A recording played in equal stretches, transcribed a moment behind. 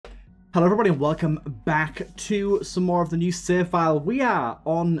Hello everybody and welcome back to some more of the new save file. We are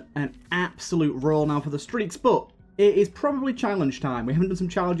on an absolute roll now for the streaks, but it is probably challenge time. We haven't done some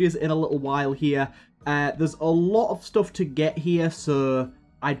challenges in a little while here. There's a lot of stuff to get here, so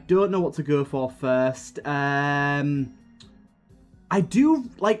I don't know what to go for first. I do,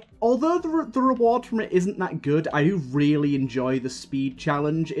 like, although the reward from it isn't that good, I do really enjoy the speed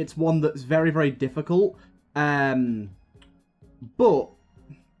challenge. It's one that's very, very difficult. But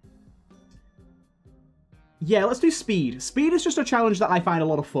yeah, let's do speed. Speed is just a challenge that I find a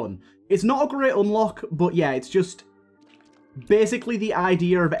lot of fun. It's not a great unlock, but yeah, it's just basically the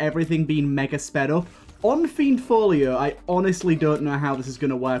idea of everything being mega sped up. On Fiend Folio, I honestly don't know how this is going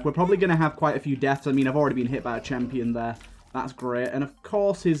to work. We're probably going to have quite a few deaths. I mean, I've already been hit by a champion there. That's great. And of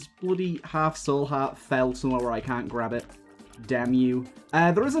course, his bloody half soul heart fell somewhere where I can't grab it. Damn you.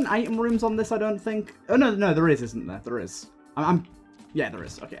 There isn't item rooms on this, I don't think. Oh, no, there is, isn't there? There is. Yeah, there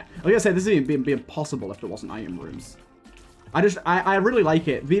is. Okay. I was going to say, this would be impossible if there wasn't item rooms. I really like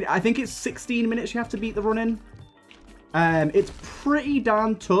it. I think it's 16 minutes you have to beat the run in. It's pretty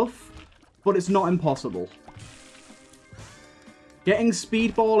darn tough, but it's not impossible. Getting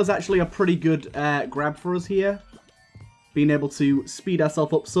Speedball is actually a pretty good grab for us here. Being able to speed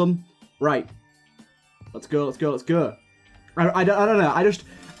ourselves up some. Right. Let's go, let's go, let's go. I don't know.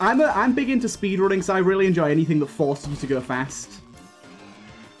 I'm big into speedrunning, so I really enjoy anything that forces you to go fast.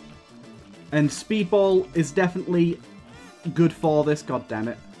 And Speedball is definitely good for this, god damn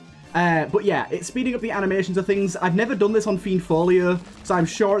it. But yeah, it's speeding up the animations of things. I've never done this on Fiend Folio, so I'm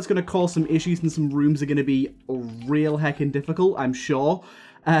sure it's going to cause some issues and some rooms are going to be real heckin' difficult, I'm sure.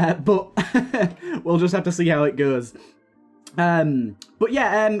 But we'll just have to see how it goes. But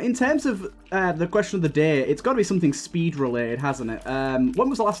yeah, in terms of the question of the day, it's got to be something speed related, hasn't it? When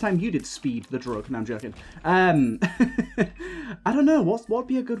was the last time you did speed the drug? No, I'm joking. I don't know. What would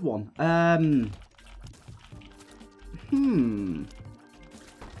be a good one?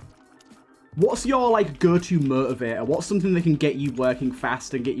 What's your like go-to motivator? What's something that can get you working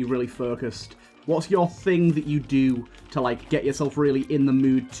fast and get you really focused? What's your thing that you do to like get yourself really in the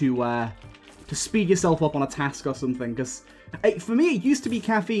mood to speed yourself up on a task or something? Because for me, it used to be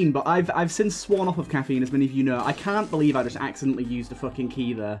caffeine, but I've since sworn off of caffeine, as many of you know. I can't believe I just accidentally used a fucking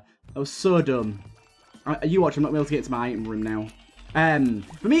key there. That was so dumb. You watch, I'm not able to get to my item room now.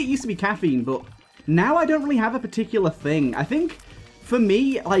 For me, it used to be caffeine, but now I don't really have a particular thing. I think, for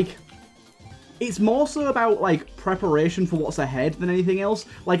me, like, it's more so about, like, preparation for what's ahead than anything else.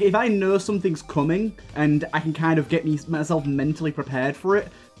 Like, if I know something's coming, and I can kind of get myself mentally prepared for it,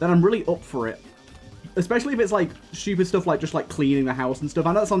 then I'm really up for it. Especially if it's, like, stupid stuff like just, like, cleaning the house and stuff.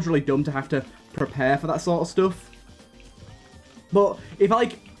 I know that sounds really dumb to have to prepare for that sort of stuff. But if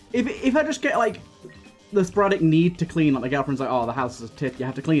I just get, like, the sporadic need to clean, like, my girlfriend's like, oh, the house is a tip, you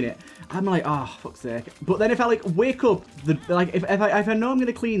have to clean it. I'm like, oh, fuck's sake. But then if I, like, wake up, if I know I'm going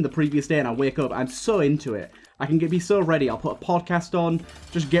to clean the previous day and I wake up, I'm so into it. I can be so ready. I'll put a podcast on,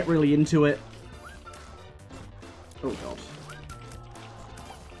 just get really into it. Oh, God.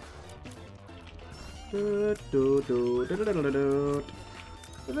 We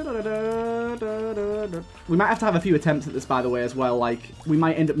might have to have a few attempts at this, by the way, as well. Like, we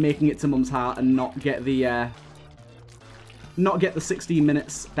might end up making it to Mum's Heart and not get the 16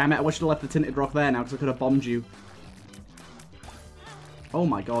 minutes. Damn it, I wish I'd left the Tinted Rock there now, because I could have bombed you. Oh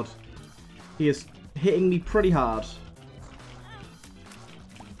my god. He is hitting me pretty hard.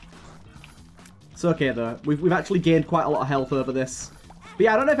 It's okay, though. We've actually gained quite a lot of health over this. But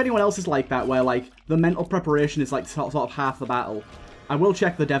yeah, I don't know if anyone else is like that, where, like, the mental preparation is, like, sort of half the battle. I will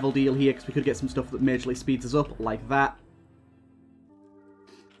check the devil deal here, because we could get some stuff that majorly speeds us up, like that.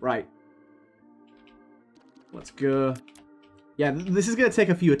 Right. Let's go. Yeah, this is going to take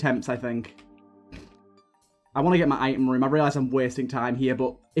a few attempts, I think. I want to get my item room. I realise I'm wasting time here,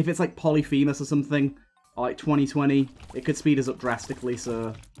 but if it's, like, Polyphemus or something, or, like, 2020, it could speed us up drastically,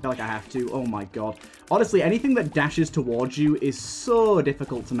 so I feel like I have to. Oh, my God. Honestly, anything that dashes towards you is so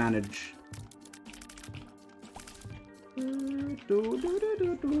difficult to manage.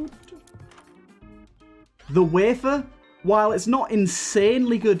 The wafer, while it's not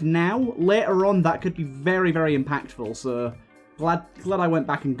insanely good now, later on that could be very, very impactful, so glad I went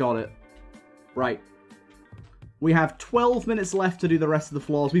back and got it. Right. We have 12 minutes left to do the rest of the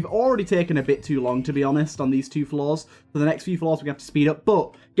floors. We've already taken a bit too long, to be honest, on these two floors. For the next few floors, we have to speed up.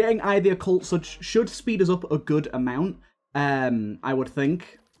 But getting Eye of the Occult should speed us up a good amount, I would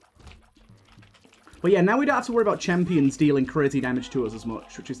think. But yeah, now we don't have to worry about champions dealing crazy damage to us as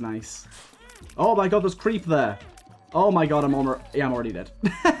much, which is nice. Oh my god, there's creep there. Oh my god, I'm already dead.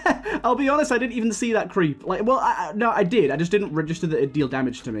 I'll be honest, I didn't even see that creep. Like, well, no, I did. I just didn't register that it'd deal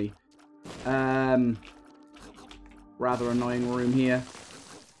damage to me. Rather annoying room here.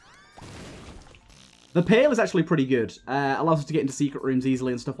 The Pail is actually pretty good. Allows us to get into secret rooms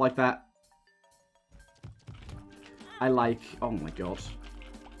easily and stuff like that. I like... Oh my god.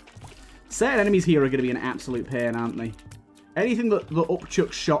 Certain enemies here are going to be an absolute pain, aren't they? Anything that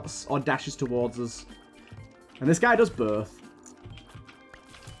upchucks shots or dashes towards us. And this guy does both.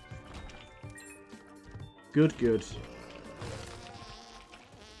 Good, good.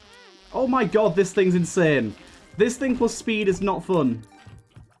 Oh my god, this thing's insane. This thing plus speed is not fun.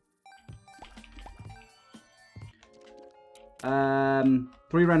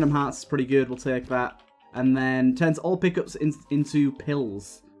 3 random hearts is pretty good. We'll take that. And then turns all pickups into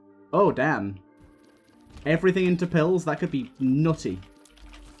pills. Oh, damn. Everything into pills? That could be nutty.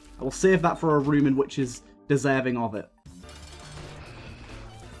 I will save that for a room in which is deserving of it.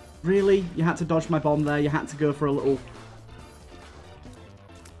 Really? You had to dodge my bomb there? You had to go for a little...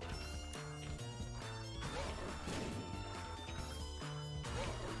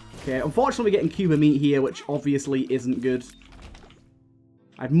 Okay, unfortunately we're getting Cuba meat here, which obviously isn't good.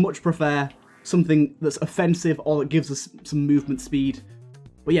 I'd much prefer something that's offensive or that gives us some movement speed.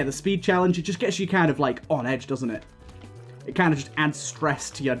 But yeah, the speed challenge, it just gets you kind of like on edge, doesn't it? It kind of just adds stress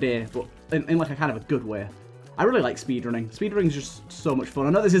to your day, but in like a kind of a good way. I really like speedrunning. Speedrunning is just so much fun. I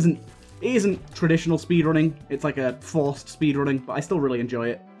know this isn't traditional speedrunning. It's like a forced speedrunning, but I still really enjoy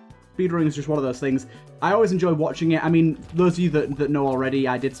it. Speedrunning is just one of those things. I always enjoy watching it. I mean, those of you that know already,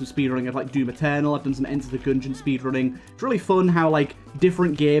 I did some speedrunning of like Doom Eternal. I've done some Enter the Gungeon speedrunning. It's really fun how like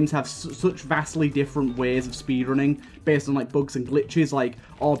different games have such vastly different ways of speedrunning based on like bugs and glitches, like,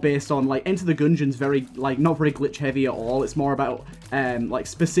 or based on like Enter the Gungeon's very like not very glitch heavy at all. It's more about like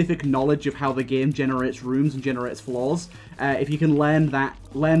specific knowledge of how the game generates rooms and generates floors. If you can learn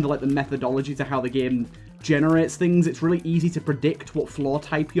like the methodology to how the game generates things, it's really easy to predict what floor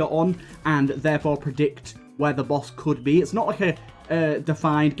type you're on and therefore predict where the boss could be. It's not like a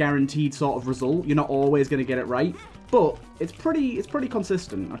defined, guaranteed sort of result. You're not always going to get it right, but it's pretty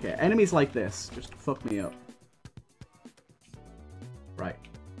consistent. Okay, enemies like this just fuck me up. Right.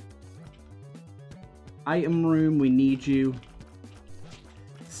 Item room, we need you.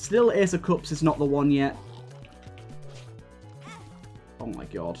 Still Ace of Cups is not the one yet. Oh my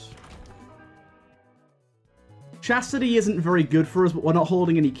god. Chastity isn't very good for us, but we're not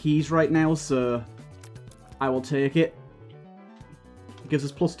holding any keys right now, so I will take it. It gives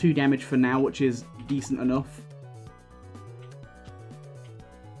us +2 damage for now, which is decent enough.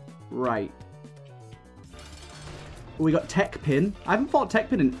 Right. We got Tech Pin. I haven't fought Tech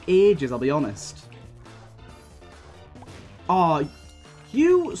Pin in ages, I'll be honest. Oh,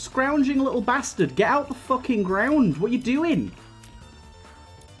 you scrounging little bastard. Get out the fucking ground. What are you doing?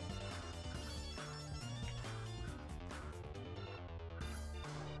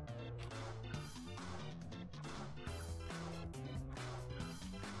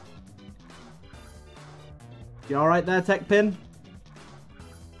 You alright there, Tech Pin?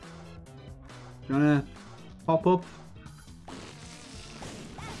 You wanna pop up?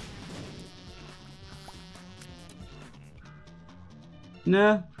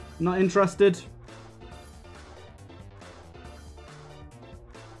 Nah, not interested.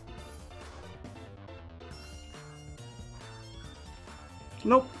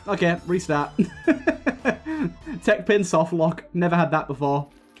 Nope. Okay, restart. Tech Pin soft lock. Never had that before.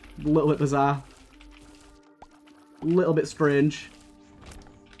 A little bit bizarre. A little bit strange,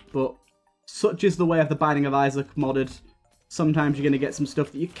 but such is the way of the Binding of Isaac modded. Sometimes you're going to get some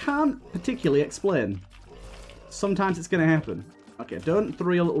stuff that you can't particularly explain. Sometimes it's going to happen. Okay, don't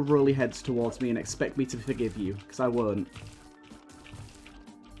throw your little roly heads towards me and expect me to forgive you, because I won't.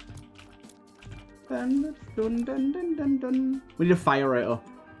 Dun, dun, dun, dun, dun, dun. We need to fire it up.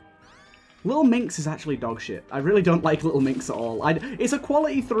 Little Minx is actually dog shit. I really don't like Little Minx at all. It's a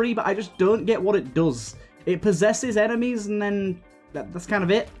quality 3, but I just don't get what it does. It possesses enemies, and then that's kind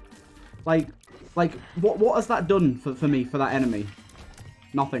of it. Like, what has that done for me, for that enemy?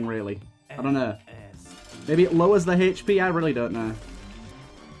 Nothing, really. I don't know. Maybe it lowers the HP? I really don't know.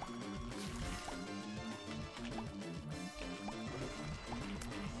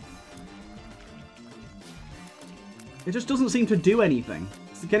 It just doesn't seem to do anything.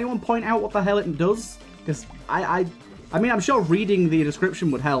 Can anyone point out what the hell it does? Because I mean, I'm sure reading the description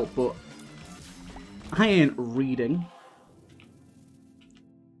would help, but I ain't reading.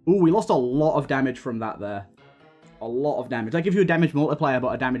 Ooh, we lost a lot of damage from that there. A lot of damage. I give you a damage multiplier, but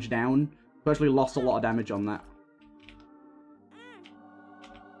a damage down. We actually lost a lot of damage on that.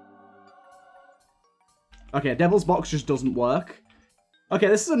 Okay, Devil's Box just doesn't work. Okay,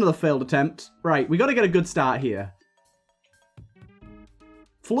 this is another failed attempt. Right, we got to get a good start here.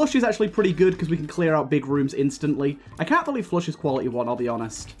 Flush is actually pretty good because we can clear out big rooms instantly. I can't believe Flush is quality 1, I'll be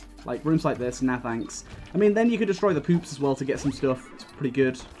honest. Like, rooms like this, nah thanks. I mean, then you could destroy the poops as well to get some stuff. It's pretty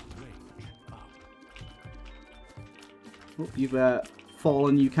good. Oh, you've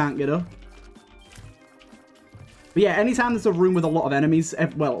fallen, you can't get up. But yeah, anytime there's a room with a lot of enemies,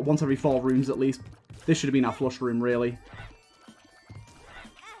 well, once every 4 rooms at least, this should have been our Flush room, really.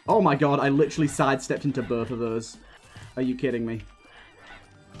 Oh my god, I literally sidestepped into both of those. Are you kidding me?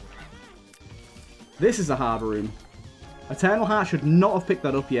 This is a hard room. Eternal Heart should not have picked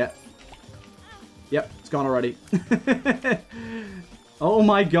that up yet. Yep, it's gone already. Oh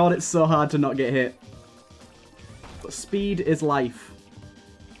my god, it's so hard to not get hit. But speed is life.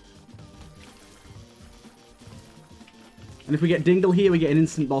 And if we get Dingle here, we get an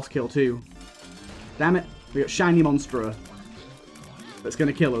instant boss kill too. Damn it, we got Shiny Monstro. That's going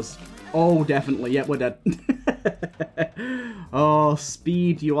to kill us. Oh, definitely. Yep, we're dead. Oh,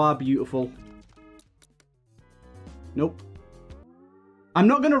 speed, you are beautiful. Nope. I'm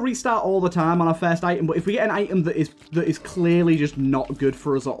not going to restart all the time on our first item, but if we get an item that is clearly just not good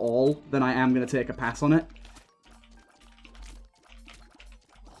for us at all, then I am going to take a pass on it.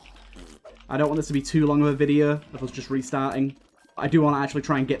 I don't want this to be too long of a video of us just restarting. I do want to actually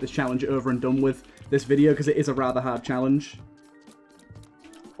try and get this challenge over and done with this video, because it is a rather hard challenge.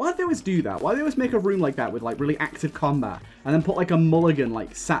 Why do they always do that? Why do they always make a room like that with, like, really active combat, and then put, like, a mulligan,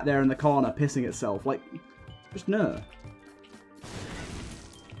 like, sat there in the corner pissing itself? Like, just no.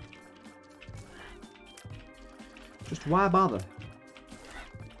 Just why bother?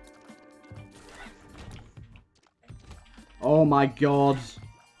 Oh my god.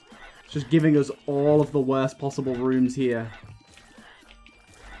 It's just giving us all of the worst possible rooms here.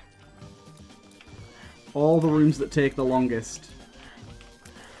 All the rooms that take the longest.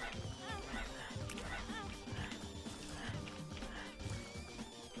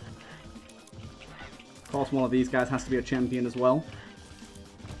 Of course, one of these guys has to be a champion as well.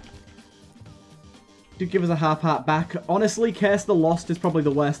 Do give us a half heart back. Honestly, Curse the Lost is probably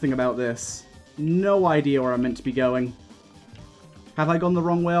the worst thing about this. No idea where I'm meant to be going. Have I gone the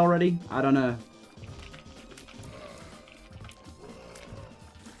wrong way already? I don't know.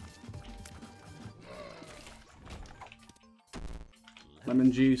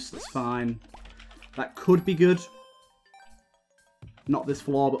 Lemon juice, that's fine. That could be good. Not this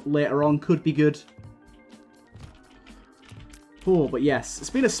floor, but later on could be good. Oh, but yes, it's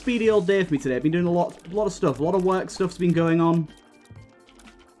been a speedy old day for me today. I've been doing a lot of stuff. A lot of work stuff's been going on.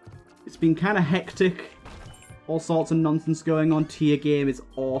 It's been kind of hectic. All sorts of nonsense going on. Tier game is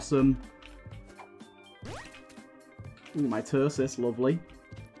awesome. Ooh, my Tursis, lovely.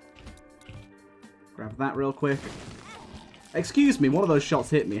 Grab that real quick. Excuse me, one of those shots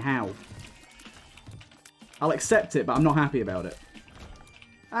hit me. How? I'll accept it, but I'm not happy about it.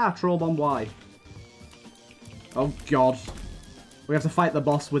 Ah, Troll Bomb Y. Oh, God. We have to fight the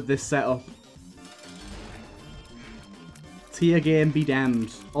boss with this setup. Tier game be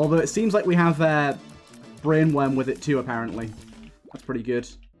damned. Although it seems like we have Brainworm with it too, apparently. That's pretty good.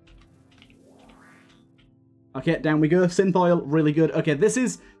 Okay, down we go. Synth Oil, really good. Okay, this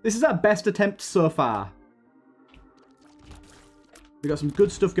is our best attempt so far. We got some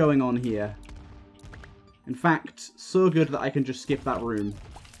good stuff going on here. In fact, so good that I can just skip that room.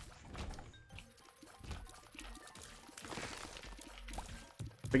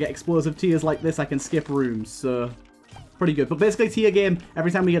 If I get explosive tiers like this, I can skip rooms, so pretty good. But basically, tier game,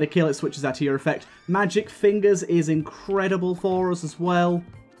 every time we get a kill, it switches our tier effect. Magic Fingers is incredible for us as well.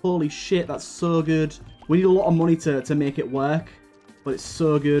 Holy shit, that's so good. We need a lot of money to make it work, but it's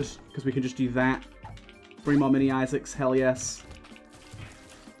so good because we can just do that. 3 more Mini Isaacs, hell yes.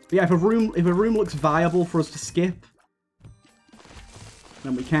 But yeah, if a room looks viable for us to skip,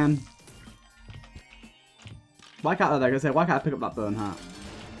 then we can. Why can't I pick up that Burn Heart?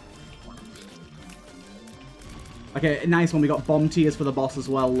 Okay, nice one. We got bomb tiers for the boss as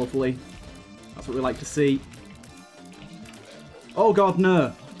well. Lovely. That's what we like to see. Oh god,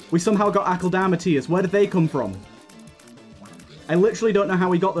 no. We somehow got Akaldama tiers. Where did they come from? I literally don't know how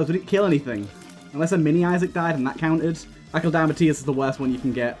we got those. We didn't kill anything. Unless a Mini Isaac died and that counted. Akaldama tiers is the worst one you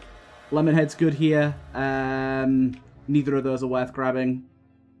can get. Lemonhead's good here. Neither of those are worth grabbing.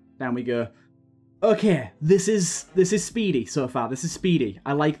 Down we go. Okay, this is speedy so far. This is speedy.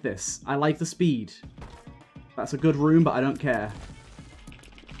 I like this. I like the speed. That's a good room, but I don't care.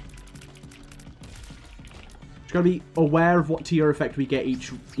 Just gotta be aware of what tier effect we get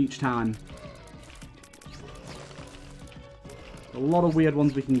each time. A lot of weird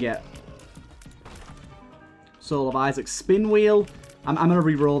ones we can get. Soul of Isaac Spin Wheel. I'm going to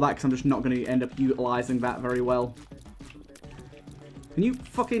re-roll that because I'm just not going to end up utilizing that very well. Can you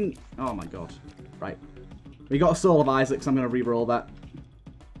fucking... Oh my god. Right. We got a Soul of Isaac, so I'm going to re-roll that.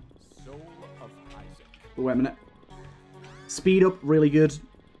 Soul of Isaac. Oh, wait a minute. Speed up, really good.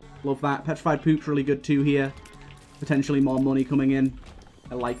 Love that. Petrified Poop's really good too here. Potentially more money coming in.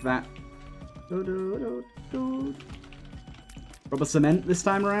 I like that. Rubber Cement this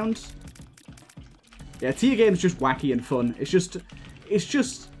time around. Yeah, tier game's just wacky and fun. It's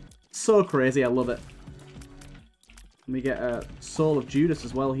just so crazy. I love it. Let me get a Soul of Judas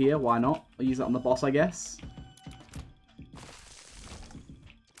as well here. Why not? I'll use that on the boss, I guess.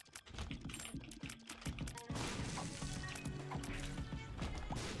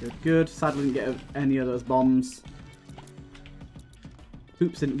 Good, good. Sadly didn't get any of those bombs.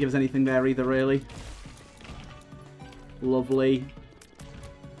 Oops, didn't give us anything there either, really. Lovely.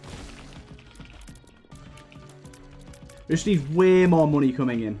 We just need way more money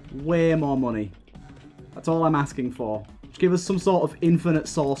coming in. Way more money. That's all I'm asking for. Just give us some sort of infinite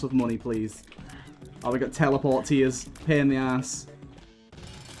source of money, please. Oh, we got teleport tiers. Pain in the ass.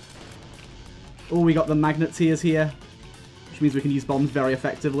 Oh, we got the magnet tiers here. Which means we can use bombs very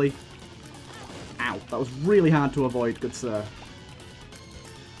effectively. Ow. That was really hard to avoid, good sir.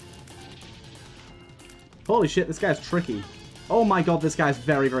 Holy shit, this guy's tricky. Oh my god, this guy's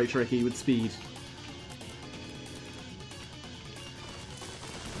very, very tricky with speed.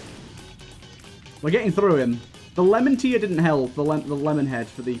 We're getting through him. The lemon tier didn't help, the lemon head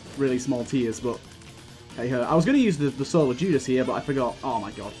for the really small tiers, but hey ho. I was going to use the Soul of Judas here, but I forgot. Oh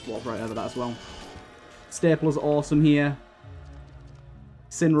my god, walked right over that as well. Stapler's awesome here.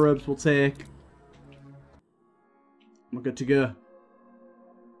 Sin robes we'll take. We're good to go.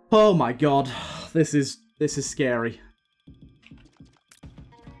 Oh my god, this is scary.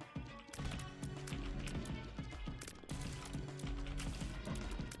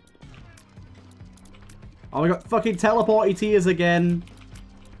 Oh, we got fucking teleporty tiers again.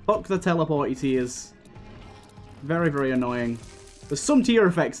 Fuck the teleporty tiers. Very, very annoying. There's some tier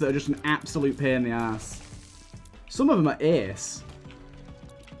effects that are just an absolute pain in the ass. Some of them are ace.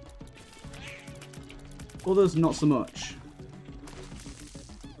 Others, not so much.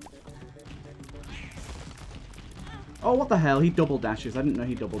 Oh, what the hell? He double dashes. I didn't know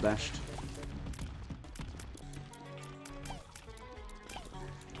he double dashed.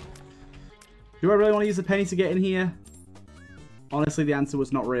 Do I really want to use the penny to get in here? Honestly, the answer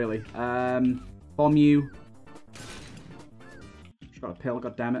was not really. Bomb you. Just got a pill,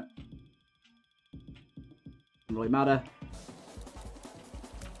 goddammit. Doesn't really matter.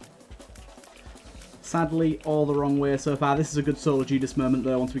 Sadly, all the wrong way so far. This is a good Soul of Judas moment,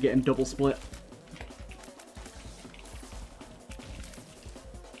 though, once we get in double split.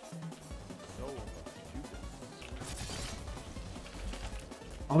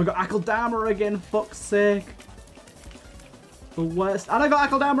 Oh, we got Akeldama again, fuck's sake. The worst. And I got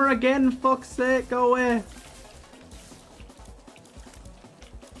Akeldama again, fuck's sake, go away.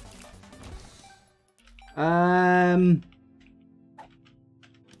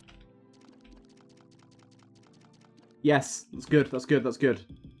 Yes, that's good, that's good, that's good.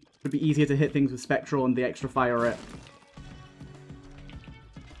 Would be easier to hit things with Spectral and the extra fire rate.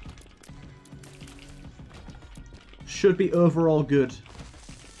 Should be overall good.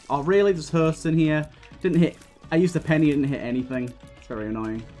 Oh, really? There's hosts in here. Didn't hit... I used a penny, didn't hit anything. It's very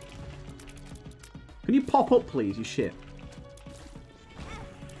annoying. Can you pop up, please, you shit?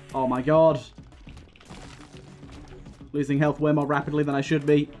 Oh my god. Losing health way more rapidly than I should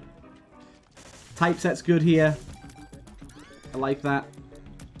be. Typeset's good here. I like that.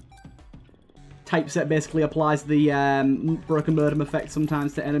 Typeset basically applies the Broken Modem effect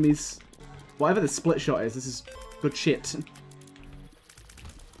sometimes to enemies. Whatever the split shot is, this is good shit.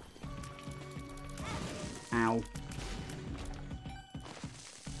 Ow.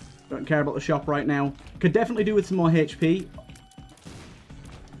 Don't care about the shop right now. Could definitely do with some more HP.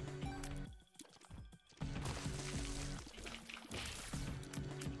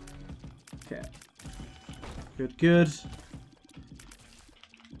 Okay. Good, good.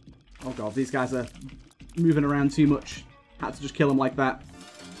 Oh god, these guys are moving around too much. Had to just kill them like that.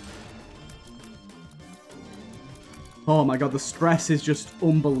 Oh my god, the stress is just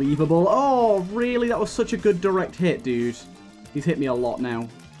unbelievable. Oh, really? That was such a good direct hit, dude. He's hit me a lot now.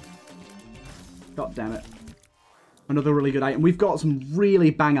 God damn it. Another really good item. We've got some really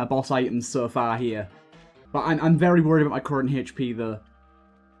banger boss items so far here. But I'm very worried about my current HP, though.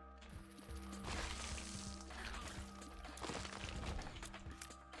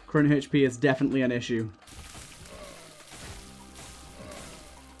 Current HP is definitely an issue.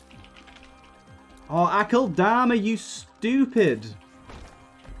 Oh, Akeldama, you stupid.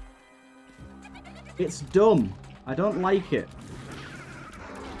 It's dumb. I don't like it.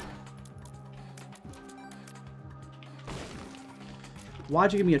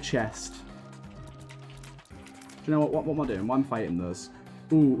 Why'd you give me a chest? Do you know what am I doing? Why am I fighting those?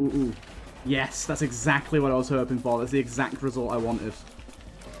 Ooh, ooh, ooh. Yes, that's exactly what I was hoping for. That's the exact result I wanted.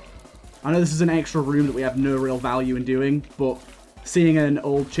 I know this is an extra room that we have no real value in doing, but seeing an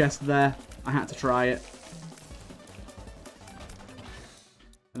old chest there, I had to try it.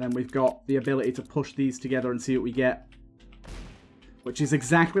 And then we've got the ability to push these together and see what we get. Which is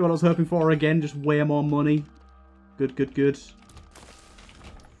exactly what I was hoping for again, just way more money. Good, good, good.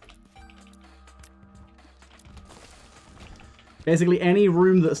 Basically, any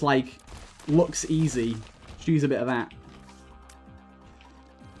room that's, like, looks easy, just use a bit of that.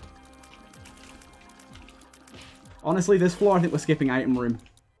 Honestly, this floor, I think we're skipping item room.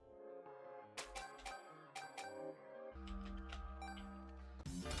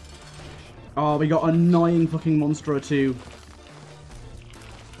 Oh, we got annoying fucking Monstro 2.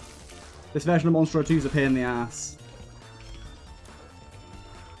 This version of Monstro 2 is a pain in the ass.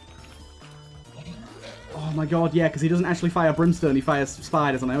 Oh my god, yeah, because he doesn't actually fire brimstone, he fires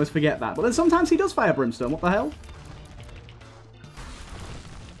spiders, and I always forget that. But then sometimes he does fire brimstone, what the hell?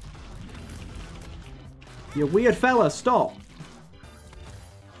 You weird fella, stop!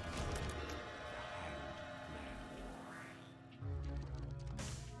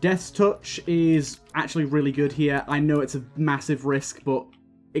 Death's Touch is actually really good here. I know it's a massive risk, but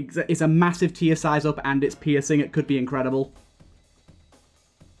it's a massive tier size up and it's piercing. It could be incredible.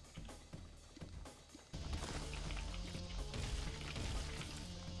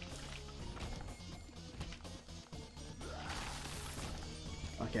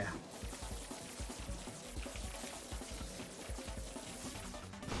 Okay.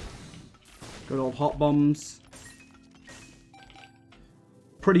 Good old hot bombs.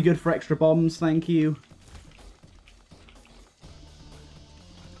 Pretty good for extra bombs, thank you.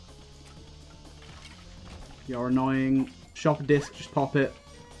 You're annoying. Shock disc, just pop it.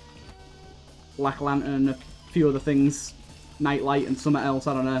 Black Lantern, a few other things. Nightlight and something else,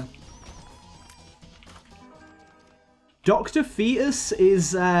 I don't know. Dr. Fetus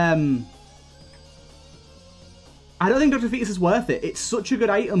is, I don't think Dr. Fetus is worth it. It's such a good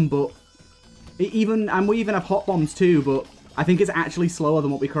item, but we even have hot bombs too, but I think it's actually slower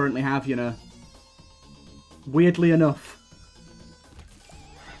than what we currently have, you know. Weirdly enough.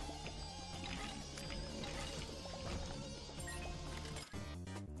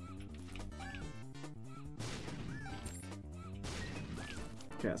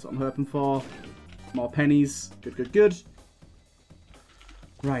 Okay, that's what I'm hoping for. More pennies. Good, good, good.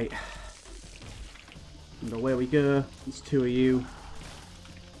 Right. And away we go. There's two of you.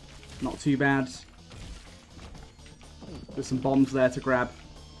 Not too bad. There's some bombs there to grab.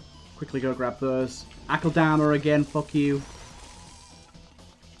 Quickly go grab those. Akeldama again, fuck you.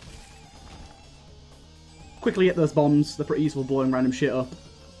 Quickly get those bombs. They're pretty useful blowing random shit up.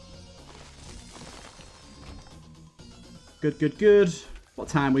 Good, good, good. What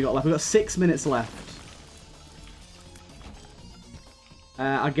time we got left? We got 6 minutes left.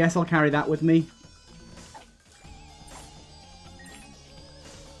 I guess I'll carry that with me.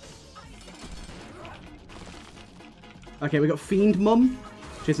 Okay, we got Fiend Mum,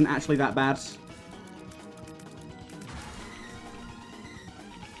 which isn't actually that bad.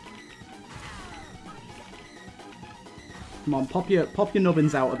 Come on, pop your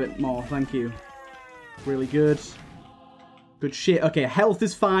nubbins out a bit more, thank you. Really good. Good shit. Okay, health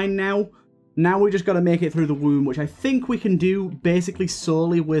is fine now. Now we just got to make it through the womb, which I think we can do basically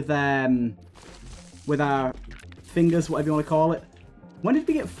solely with our fingers, whatever you want to call it. When did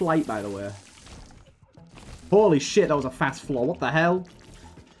we get flight, by the way? Holy shit, that was a fast floor. What the hell?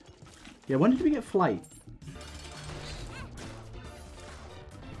 Yeah, when did we get flight?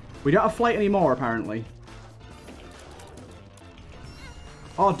 We don't have flight anymore, apparently.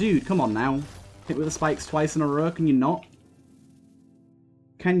 Oh, dude, come on now. Hit with the spikes twice in a row, can you not?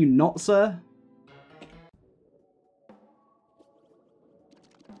 Can you not, sir?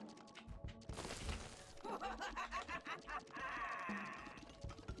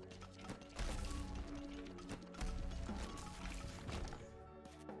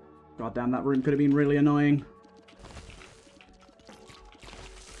 God damn, that room could have been really annoying.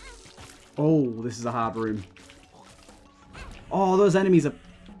 Oh, this is a hard room. Oh, those enemies are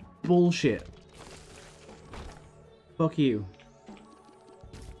bullshit. Fuck you.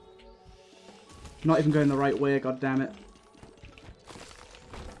 Not even going the right way, god damn it.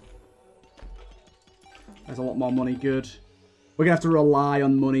 There's a lot more money, good. We're gonna have to rely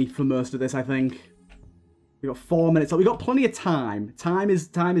on money for most of this, I think. We've got 4 minutes. We've got plenty of time. Time is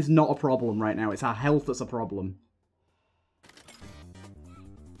not a problem right now. It's our health that's a problem.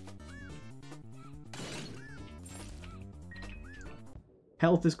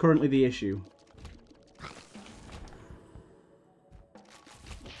 Health is currently the issue.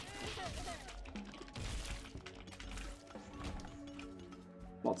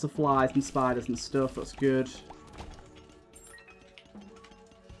 Lots of flies and spiders and stuff, that's good.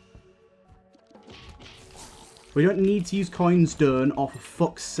 We don't need to use coin stone, oh for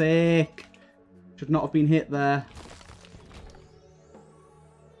fuck's sake. Should not have been hit there.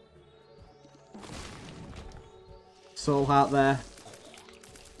 Soul heart there.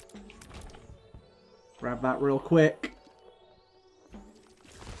 Grab that real quick.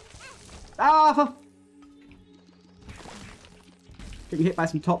 Ah! For... Getting hit by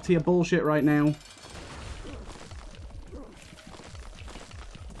some top tier bullshit right now.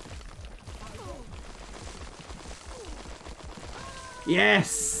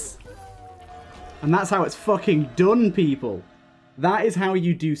 Yes! And that's how it's fucking done, people. That is how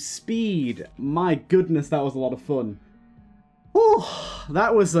you do speed. My goodness, that was a lot of fun. Whew,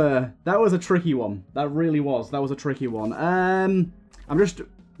 that was a tricky one. That really was. That was a tricky one. I'm just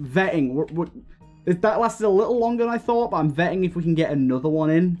vetting. That lasted a little longer than I thought, but I'm vetting if we can get another one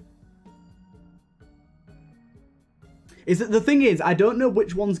in. The thing is, I don't know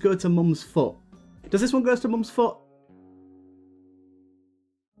which ones go to Mum's foot. Does this one go to Mum's foot?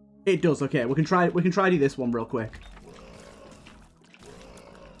 It does. Okay, we can try do this one real quick.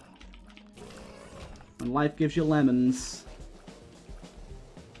 And life gives you lemons.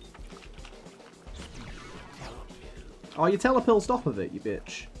 Oh, you telepilled off of it, you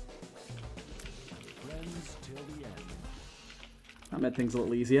bitch. That made things a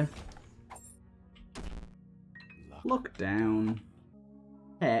little easier. Look down.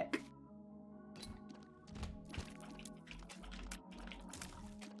 Heck.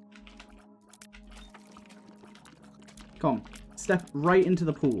 Come on. Step right into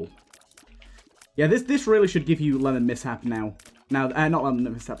the pool. Yeah, this really should give you lemon mishap now. Now, not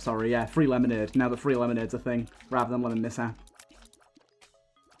lemon mishap, sorry. Yeah, free lemonade. Now that free lemonade's a thing, rather than lemon mishap.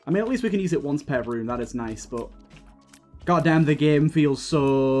 I mean, at least we can use it once per room. That is nice, but... goddamn, the game feels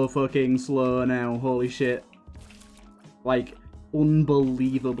so fucking slow now. Holy shit. Like,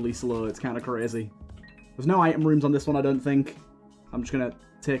 unbelievably slow. It's kind of crazy. There's no item rooms on this one, I don't think. I'm just gonna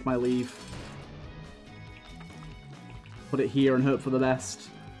take my leave. Put it here and hope for the best.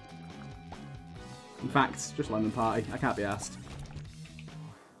 In fact, just lemon party. I can't be asked.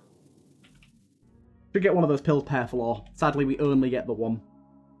 Should get one of those pills per floor. Sadly, we only get the one.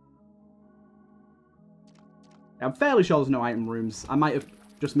 I'm fairly sure there's no item rooms. I might have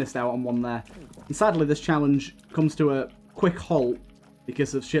just missed out on one there. And sadly, this challenge comes to a quick halt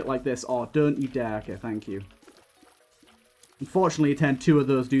because of shit like this. Oh, don't you dare. Okay, thank you. Unfortunately, it turned two of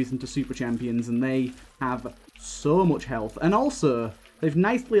those dudes into super champions, and they have so much health. And also, they've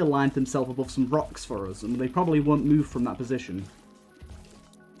nicely aligned themselves above some rocks for us, and they probably won't move from that position.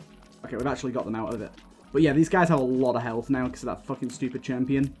 Okay, we've actually got them out of it. But yeah, these guys have a lot of health now because of that fucking stupid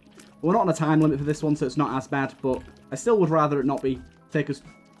champion. We're not on a time limit for this one, so it's not as bad, but I still would rather it not take us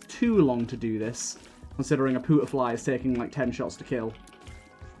too long to do this, considering a Putafly is taking like 10 shots to kill.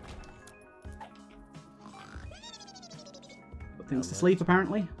 Put things to sleep,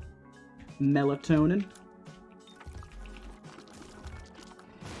 apparently. Melatonin.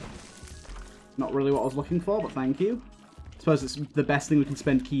 Not really what I was looking for, but thank you. I suppose it's the best thing we can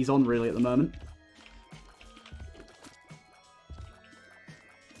spend keys on, really, at the moment.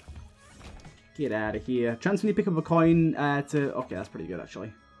 Get out of here. Chance when you pick up a coin to... okay, that's pretty good,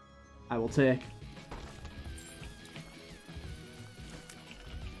 actually. I will take.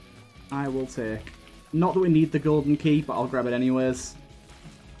 I will take. Not that we need the golden key, but I'll grab it anyways.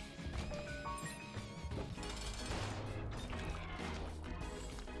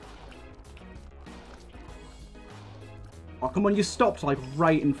 Oh, come on, you stopped, like,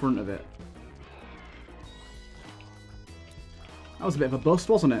 right in front of it. That was a bit of a bust,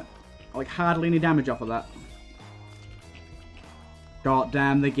 wasn't it? Like, hardly any damage off of that. God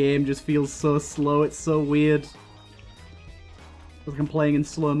damn, the game just feels so slow. It's so weird. Feels like I'm playing in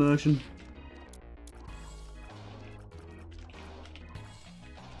slow motion.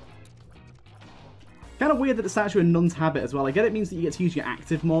 Kind of weird that it's actually a nun's habit as well. I get it means that you get to use your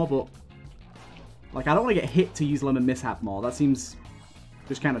active more, but... like, I don't want to get hit to use lemon mishap more. That seems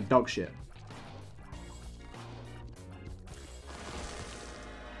just kind of dog shit.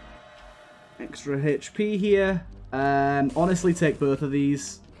 Extra HP here. Honestly, take both of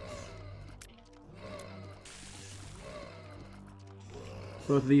these.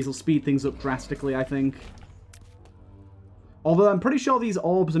 Both of these will speed things up drastically, I think. Although I'm pretty sure these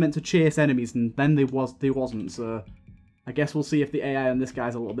orbs are meant to chase enemies, and then they wasn't, so... I guess we'll see if the AI on this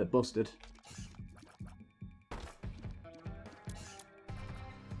guy's a little bit busted.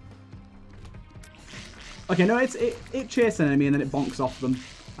 Okay, no, it chases an enemy and then it bonks off them.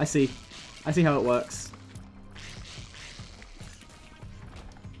 I see. I see how it works.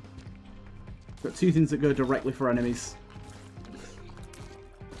 Got two things that go directly for enemies.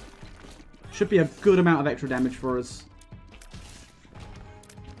 Should be a good amount of extra damage for us.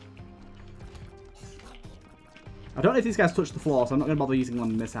 I don't know if these guys touch the floor, so I'm not going to bother using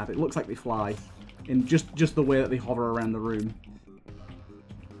Lemon Mishap. It looks like they fly in just the way that they hover around the room.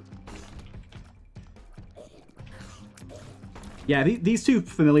 Yeah, these two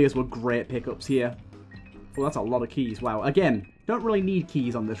familiars were great pickups here. Well, that's a lot of keys. Wow. Again, don't really need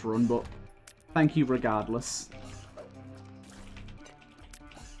keys on this run, but thank you regardless.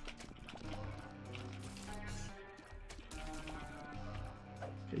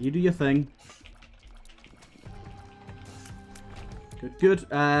 Okay, you do your thing. Good, good.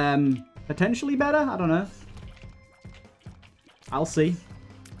 Potentially better? I don't know. I'll see.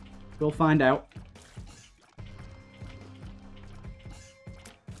 We'll find out.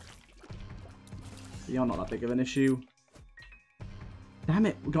 You're not that big of an issue. Damn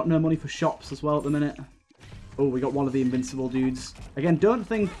it, we got no money for shops as well at the minute. Oh, we got one of the invincible dudes. Again, don't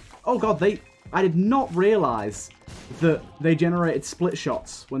think... Oh god, I did not realise that they generated split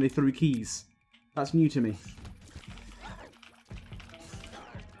shots when they threw keys. That's new to me.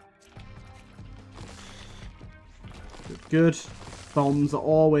 Good, good. Bombs are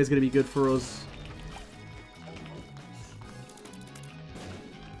always going to be good for us.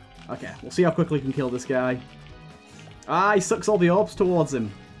 Okay, we'll see how quickly we can kill this guy. Ah, he sucks all the orbs towards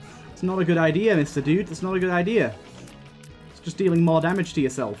him. It's not a good idea, Mr. Dude. It's not a good idea. It's just dealing more damage to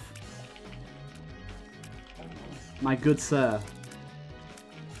yourself. My good sir.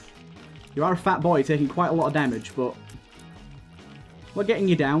 You are a fat boy taking quite a lot of damage, but... We're getting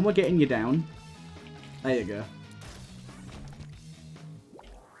you down. We're getting you down. There you go.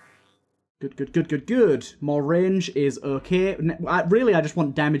 Good, good, good, good, good. More range is okay. Really, I just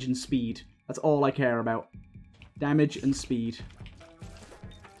want damage and speed. That's all I care about. Damage and speed.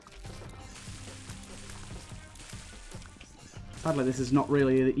 Sadly, this is not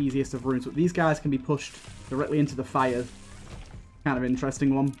really the easiest of rooms, but these guys can be pushed directly into the fire. Kind of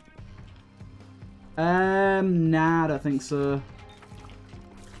interesting one. Nah, I don't think so.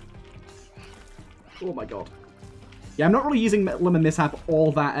 Oh my god. Yeah, I'm not really using Lemon Mishap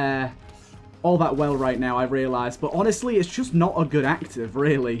all that well right now, I realise. But honestly, it's just not a good active,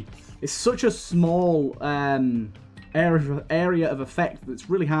 really. It's such a small area of effect that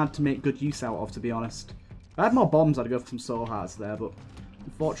it's really hard to make good use out of, to be honest. If I had more bombs, I'd go for some soul hearts there, but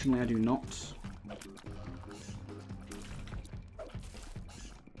unfortunately I do not.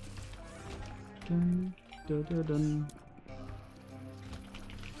 Dun, dun, dun, dun.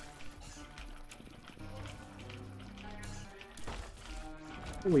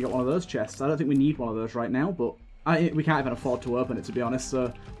 Oh, we got one of those chests. I don't think we need one of those right now, but we can't even afford to open it, to be honest.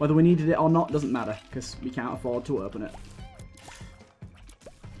 So whether we needed it or not doesn't matter, because we can't afford to open it.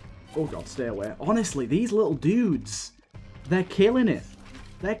 Oh god, stay away. Honestly, these little dudes, they're killing it.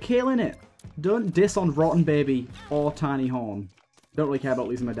 They're killing it. Don't diss on Rotten Baby or Tiny Horn. Don't really care about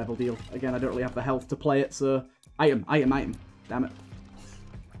losing my Devil Deal. Again, I don't really have the health to play it, so... Item, item, item. Damn it.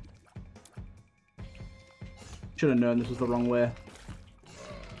 Should have known this was the wrong way.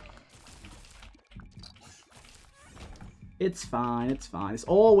 It's fine, it's fine. It's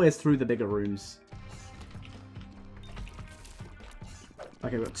always through the bigger rooms.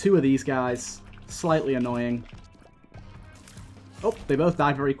 Okay, we've got two of these guys. Slightly annoying. Oh, they both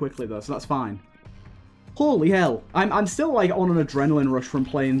died very quickly though, so that's fine. Holy hell. I'm still like on an adrenaline rush from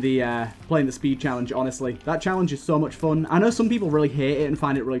playing the speed challenge, honestly. That challenge is so much fun. I know some people really hate it and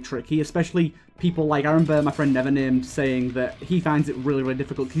find it really tricky, especially people like, I remember my friend Nevernamed saying that he finds it really, really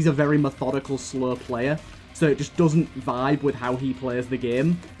difficult. He's a very methodical, slow player. So it just doesn't vibe with how he plays the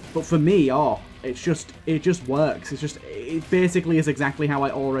game. But for me, it just works. It basically is exactly how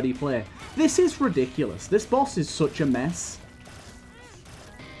I already play. This is ridiculous. This boss is such a mess.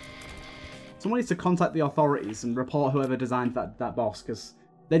 Someone needs to contact the authorities and report whoever designed that boss, because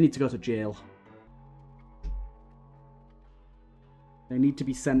they need to go to jail. They need to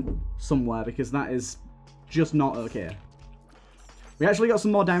be sent somewhere, because that is just not okay. We actually got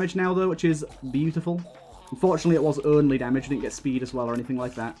some more damage now, though, which is beautiful. Unfortunately, it was only damage. I didn't get speed as well or anything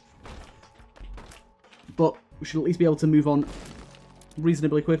like that. But we should at least be able to move on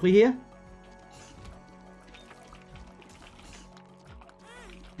reasonably quickly here.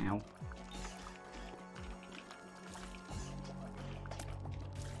 Ow.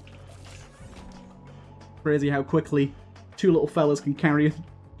 Crazy how quickly two little fellas can carry you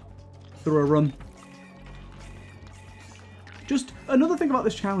through a run. Just another thing about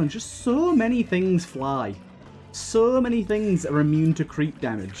this challenge, just so many things fly. So many things are immune to creep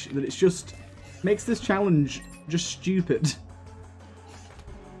damage that it's just makes this challenge just stupid.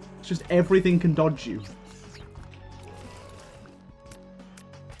 It's just everything can dodge you.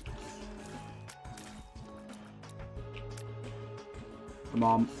 Come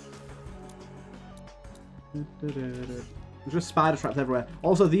on. There's just spider traps everywhere.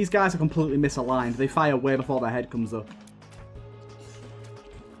 Also, these guys are completely misaligned. They fire way before their head comes up.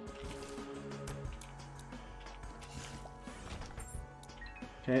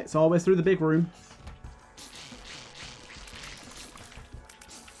 Okay, it's always through the big room.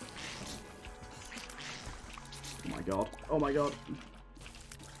 Oh my god. Oh my god.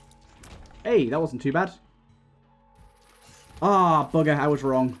 Hey, that wasn't too bad. Ah, bugger, I was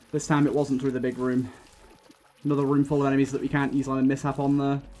wrong. This time it wasn't through the big room. Another room full of enemies that we can't easily mishap on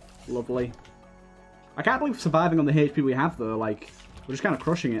there. Lovely. I can't believe surviving on the HP we have, though. Like, we're just kind of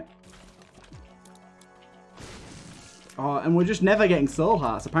crushing it. Oh, and we're just never getting soul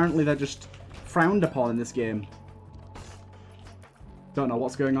hearts. Apparently they're just frowned upon in this game. Don't know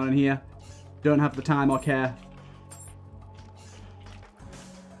what's going on in here. Don't have the time or care.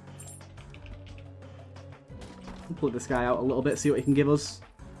 Pull this guy out a little bit, see what he can give us.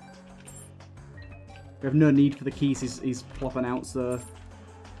 We have no need for the keys he's plopping out, so...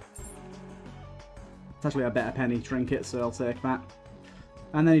 It's actually a better penny trinket, so I'll take that.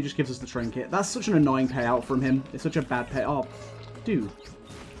 And then he just gives us the trinket. That's such an annoying payout from him. It's such a bad pay. Oh, dude. You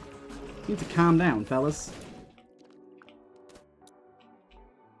need to calm down, fellas.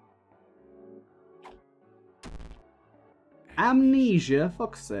 Amnesia?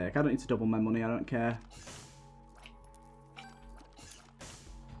 Fuck's sake. I don't need to double my money, I don't care.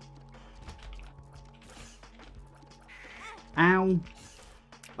 Ow.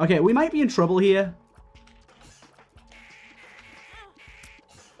 Okay, we might be in trouble here.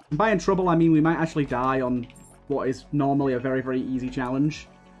 And by in trouble, I mean we might actually die on what is normally a very, very easy challenge.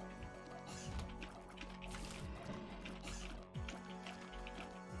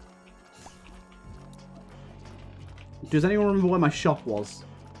 Does anyone remember where my shop was?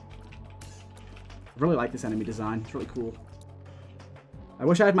 I really like this enemy design. It's really cool. I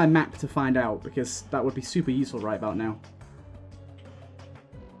wish I had my map to find out, because that would be super useful right about now.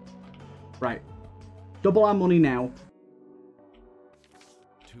 Right. Double our money now.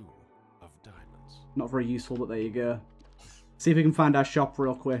 2 of diamonds. Not very useful, but there you go. See if we can find our shop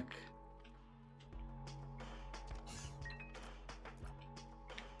real quick.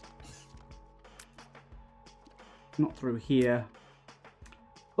 Not through here.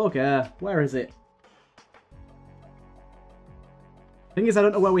 Bugger. Where is it? Thing is, I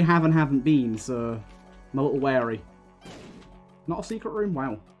don't know where we have and haven't been, so I'm a little wary. Not a secret room?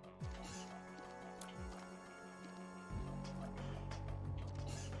 Wow.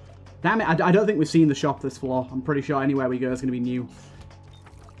 Damn it, I don't think we've seen the shop this floor. I'm pretty sure anywhere we go is going to be new.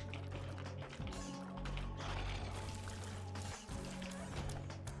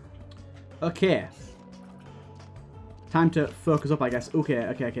 Okay. Time to focus up, I guess.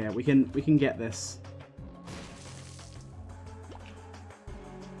 Okay. We can get this.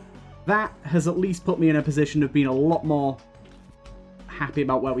 That has at least put me in a position of being a lot more happy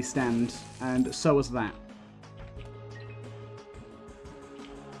about where we stand, and so is that.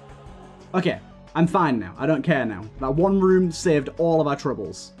 Okay, I'm fine now. I don't care now. That one room saved all of our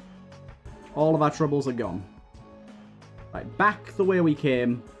troubles. All of our troubles are gone. Right, back the way we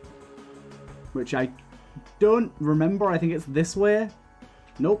came, which I don't remember. I think it's this way.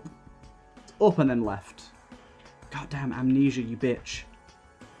 Nope. It's up and then left. Goddamn Amnesia, you bitch.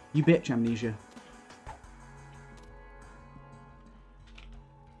 You bitch, Amnesia.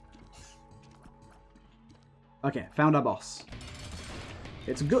 Okay, found our boss.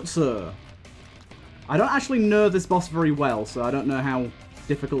 It's Gutser. I don't actually know this boss very well, so I don't know how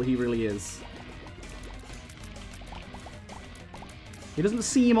difficult he really is. He doesn't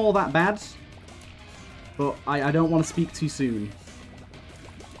seem all that bad, but I don't want to speak too soon.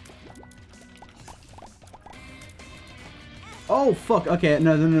 Oh, fuck. Okay,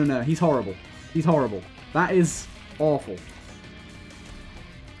 no. He's horrible. He's horrible. That is awful.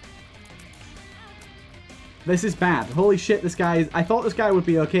 This is bad. Holy shit, this guy is... I thought this guy would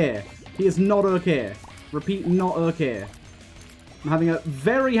be okay. He is not okay. Repeat, not okay. I'm having a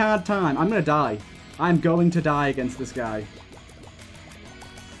very hard time. I'm going to die. I'm going to die against this guy.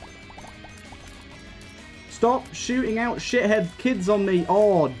 Stop shooting out shithead kids on me.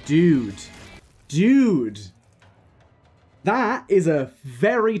 Oh, dude. Dude. That is a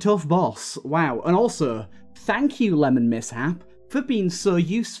very tough boss. Wow. And also, thank you, Lemon Mishap, for being so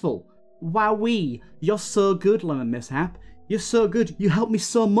useful. Wowee. You're so good, Lemon Mishap. You're so good. You helped me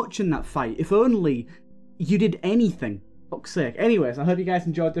so much in that fight. If only you did anything. Fuck's sake. Anyways, I hope you guys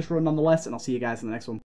enjoyed this run nonetheless, and I'll see you guys in the next one.